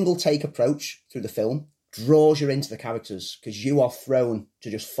 A single take approach through the film draws you into the characters because you are thrown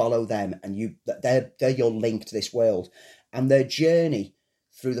to just follow them, and they're your link to this world. And their journey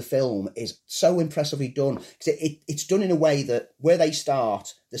through the film is so impressively done because it's done in a way that where they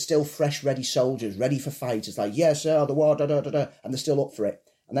start, they're still fresh, ready soldiers, ready for fight. It's like, yes, sir, the war, and they're still up for it.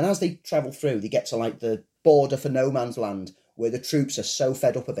 And then as they travel through, they get to like the border for no man's land where the troops are so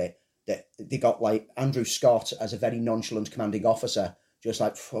fed up of it that they got like Andrew Scott as a very nonchalant commanding officer, just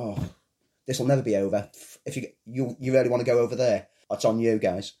like, oh, this will never be over. If you really want to go over there, it's on you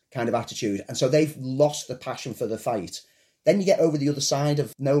guys, kind of attitude. And so they've lost the passion for the fight. Then you get over the other side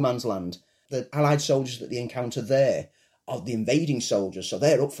of no man's land. The Allied soldiers that they encounter there are the invading soldiers, so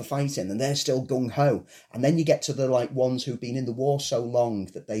they're up for fighting and they're still gung-ho. And then you get to the like ones who've been in the war so long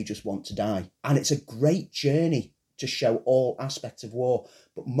that they just want to die. And it's a great journey to show all aspects of war.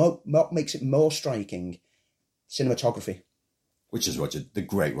 But what makes it more striking, cinematography. Which is the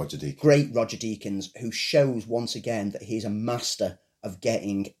great Roger Deakins. Great Roger Deakins, who shows once again that he's a master of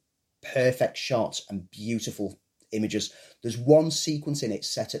getting perfect shots and beautiful images. There's one sequence in it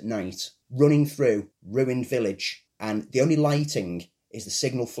set at night, running through ruined village, and the only lighting is the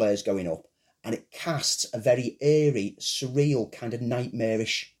signal flares going up, and it casts a very eerie, surreal, kind of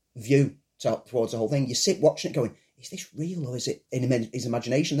nightmarish view towards the whole thing. You sit watching it going, is this real or is it in his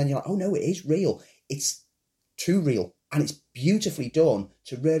imagination? Then you're like, oh no, it is real. It's too real. And it's beautifully done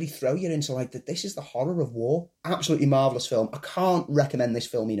to really throw you into like that. This is the horror of war. Absolutely marvellous film. I can't recommend this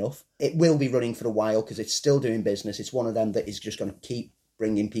film enough. It will be running for a while because it's still doing business. It's one of them that is just going to keep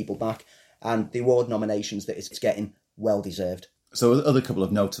bringing people back. And the award nominations that it's getting, well deserved. So the other couple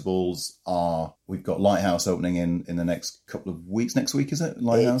of notables are, we've got Lighthouse opening in the next couple of weeks. Next week, is it?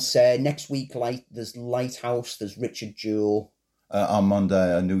 Lighthouse? It's next week. There's Lighthouse, there's Richard Jewell. Armando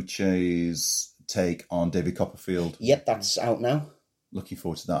Iannucci's take on David Copperfield. Yep, that's out now. Looking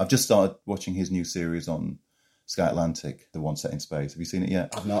forward to that. I've just started watching his new series on Sky Atlantic, the one set in space. Have you seen it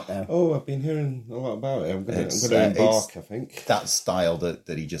yet? I've not now. Oh, I've been hearing a lot about it. I'm going to embark, I think. That style that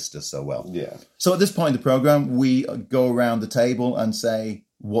he just does so well. Yeah. So at this point in the programme, we go around the table and say,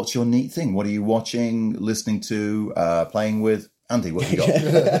 what's your neat thing? What are you watching, listening to, playing with? Andy, what have you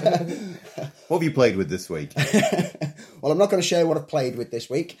got? What have you played with this week? Well, I'm not going to share what I've played with this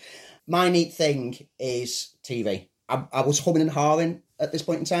week. My neat thing is TV. I was humming and hawing at this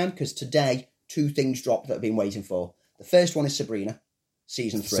point in time because today 2 things dropped that I've been waiting for. The first one is Sabrina,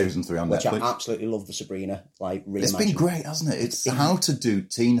 season 3. Season 3 on which Netflix. I absolutely love the Sabrina reimagining. It's been great, hasn't it? It's how to do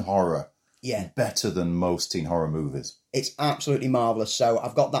teen horror better than most teen horror movies. It's absolutely marvellous. So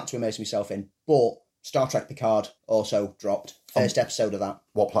I've got that to immerse myself in. But Star Trek Picard also dropped. First episode of that.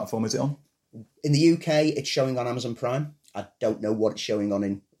 What platform is it on? In the UK, it's showing on Amazon Prime. I don't know what it's showing on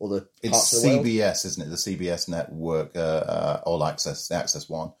in other parts of the world. It's CBS, isn't it? The CBS network, All Access, the Access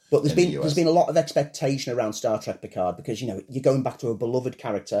One. But there's been a lot of expectation around Star Trek Picard because, you know, you're going back to a beloved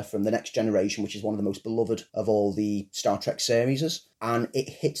character from The Next Generation, which is one of the most beloved of all the Star Trek series, and it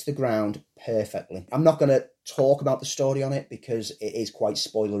hits the ground perfectly. I'm not going to talk about the story on it because it is quite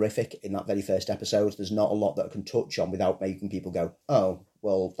spoilerific in that very first episode. There's not a lot that I can touch on without making people go, oh,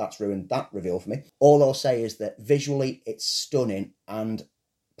 well, that's ruined that reveal for me. All I'll say is that visually it's stunning and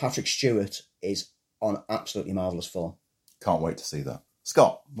Patrick Stewart is on absolutely marvellous form. Can't wait to see that.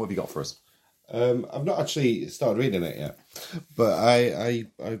 Scott, what have you got for us? I've not actually started reading it yet, but I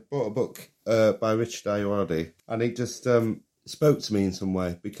bought a book by Richard Ayoade, and it just spoke to me in some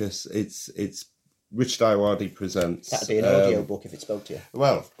way because it's Richard Ayoade presents. That'd be an audio book if it spoke to you.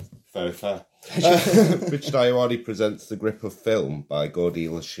 Well, very fair. Richard Ayoade presents The Grip of Film by Gordy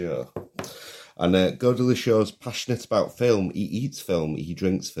LaSure. And Gordy LaSure's passionate about film. He eats film, he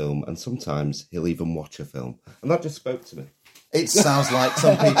drinks film, and sometimes he'll even watch a film. And that just spoke to me. It sounds like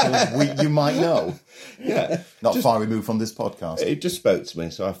some people you might know. Yeah. Not far removed from this podcast. It just spoke to me,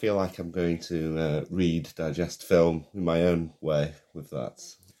 so I feel like I'm going to read, digest film in my own way with that.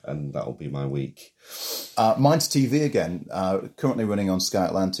 And that'll be my week. Mine's TV again, currently running on Sky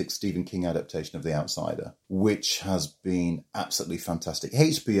Atlantic, Stephen King adaptation of The Outsider, which has been absolutely fantastic.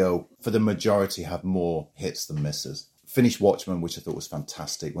 HBO, for the majority, have more hits than misses. Finished Watchmen, which I thought was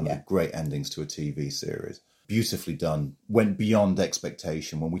fantastic, one of the great endings to a TV series. Beautifully done, went beyond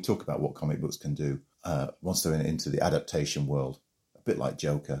expectation. When we talk about what comic books can do, once they're into the adaptation world, a bit like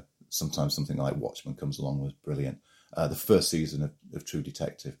Joker, sometimes something like Watchmen comes along was brilliant. The first season of True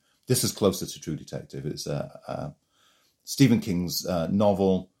Detective. This is closer to True Detective. It's Stephen King's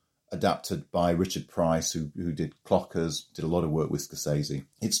novel adapted by Richard Price, who did Clockers, did a lot of work with Scorsese.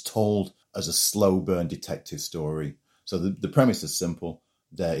 It's told as a slow burn detective story. So the premise is simple.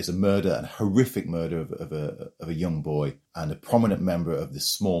 There is a murder, a horrific murder of a young boy, and a prominent member of this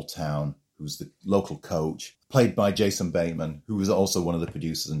small town, who's the local coach, played by Jason Bateman, who was also one of the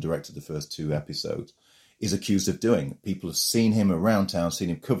producers and directed the first 2 episodes, is accused of doing. People have seen him around town, seen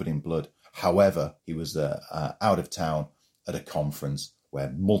him covered in blood. However, he was out of town at a conference where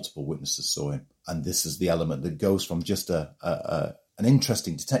multiple witnesses saw him. And this is the element that goes from just an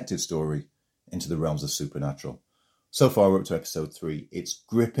interesting detective story into the realms of supernatural. So far, we're up to episode 3. It's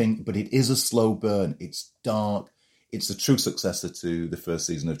gripping, but it is a slow burn. It's dark. It's a true successor to the first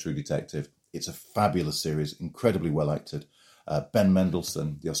season of True Detective. It's a fabulous series, incredibly well acted. Ben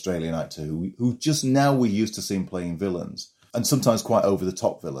Mendelsohn, the Australian actor, who just now we're used to seeing playing villains, and sometimes quite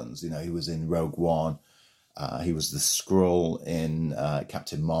over-the-top villains. You know, he was in Rogue One. He was the Skrull in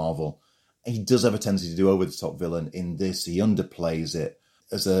Captain Marvel. He does have a tendency to do over-the-top villain. In this, he underplays it.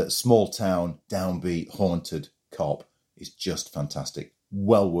 As a small-town, downbeat, haunted cop, is just fantastic.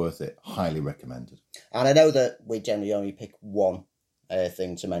 Well worth it. Highly recommended. And I know that we generally only pick one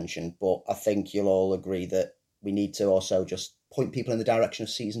thing to mention, but I think you'll all agree that we need to also just point people in the direction of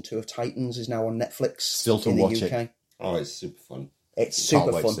season 2 of Titans is now on Netflix. Still to in the watch UK. it. Oh, it's super fun. It's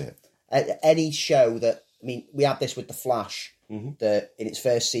super Can't wait to see fun. it. Any show that, I mean, we had this with The Flash, that in its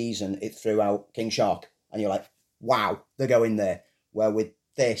first season, it threw out King Shark, and you're like, wow, they're going there. Where with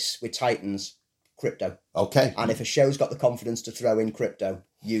this, with Titans, Crypto. Okay. And if a show's got the confidence to throw in Crypto,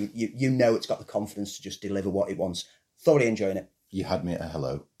 you know it's got the confidence to just deliver what it wants. Thoroughly enjoying it. You had me at a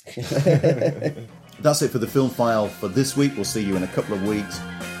hello. That's it for the Film File for this week. We'll see you in a couple of weeks.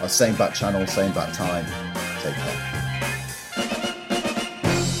 Our same bat channel, same bat time. Take care.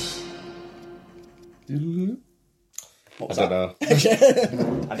 What was I that?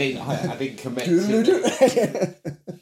 don't know. I didn't commit to it.